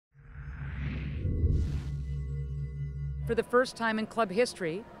for the first time in club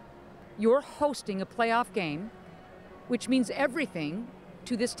history, you're hosting a playoff game, which means everything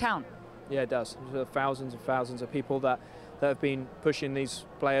to this town. Yeah, it does. There are thousands and thousands of people that have been pushing these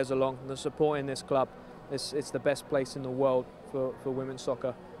players along, the support in this club. It's the best place in the world for women's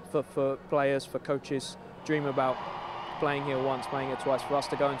soccer, for players, for coaches. Dream about playing here once, playing here twice. For us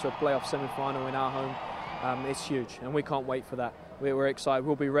to go into a playoff semi-final in our home, it's huge, and we can't wait for that. We're excited.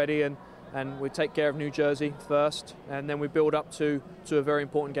 We'll be ready, and we take care of New Jersey first, and then we build up to a very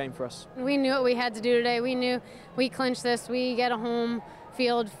important game for us. We knew what we had to do today. We knew we clinched this. We get a home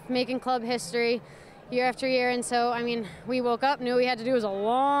field, making club history year after year, and so, I mean, we woke up, knew what we had to do. It was a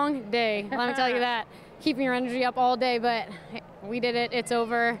long day, let me tell you that. Keeping your energy up all day, but we did it. It's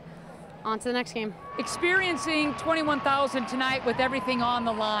over. On to the next game. Experiencing 21,000 tonight with everything on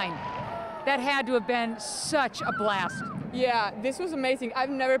the line, that had to have been such a blast. Yeah, this was amazing.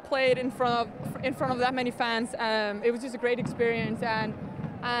 I've never played in front of that many fans. It was just a great experience,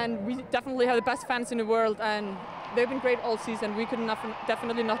 and we definitely have the best fans in the world, and they've been great all season. We could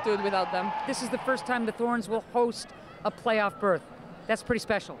definitely not do it without them. This is the first time the Thorns will host a playoff berth. That's pretty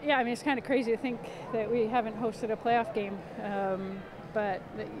special. Yeah, I mean, it's kind of crazy to think that we haven't hosted a playoff game. But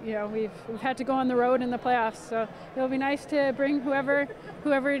you know, we've had to go on the road in the playoffs, so it'll be nice to bring whoever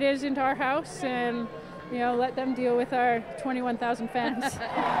it is into our house and, you know, let them deal with our 21,000 fans.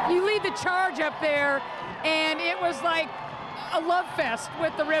 You lead the charge up there, and it was like a love fest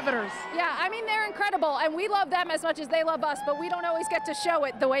with the Riveters. Yeah, I mean, they're incredible, and we love them as much as they love us, but we don't always get to show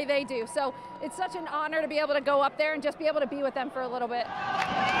it the way they do. So it's such an honor to be able to go up there and just be able to be with them for a little bit.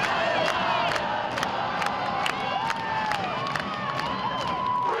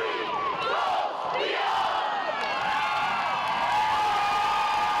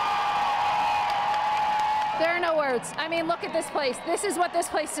 There are no words. I mean, look at this place. This is what this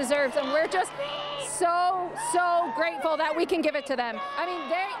place deserves, and we're just so grateful that we can give it to them. I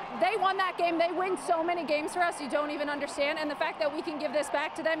mean, they won that game. They win so many games for us you don't even understand, and the fact that we can give this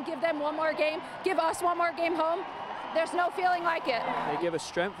back to them, give them one more game, give us one more game home, there's no feeling like it. They give us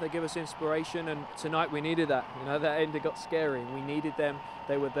strength, they give us inspiration, and tonight we needed that. You know, that end it got scary. We needed them,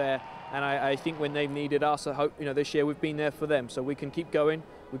 they were there, and I think when they've needed us, I hope, you know, this year we've been there for them, so we can keep going.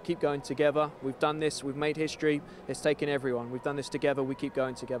 We keep going together. We've done this, we've made history. It's taken everyone. We've done this together, we keep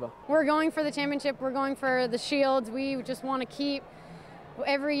going together. We're going for the championship, we're going for the shields. We just want to keep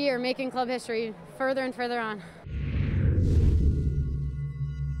every year making club history further and further on.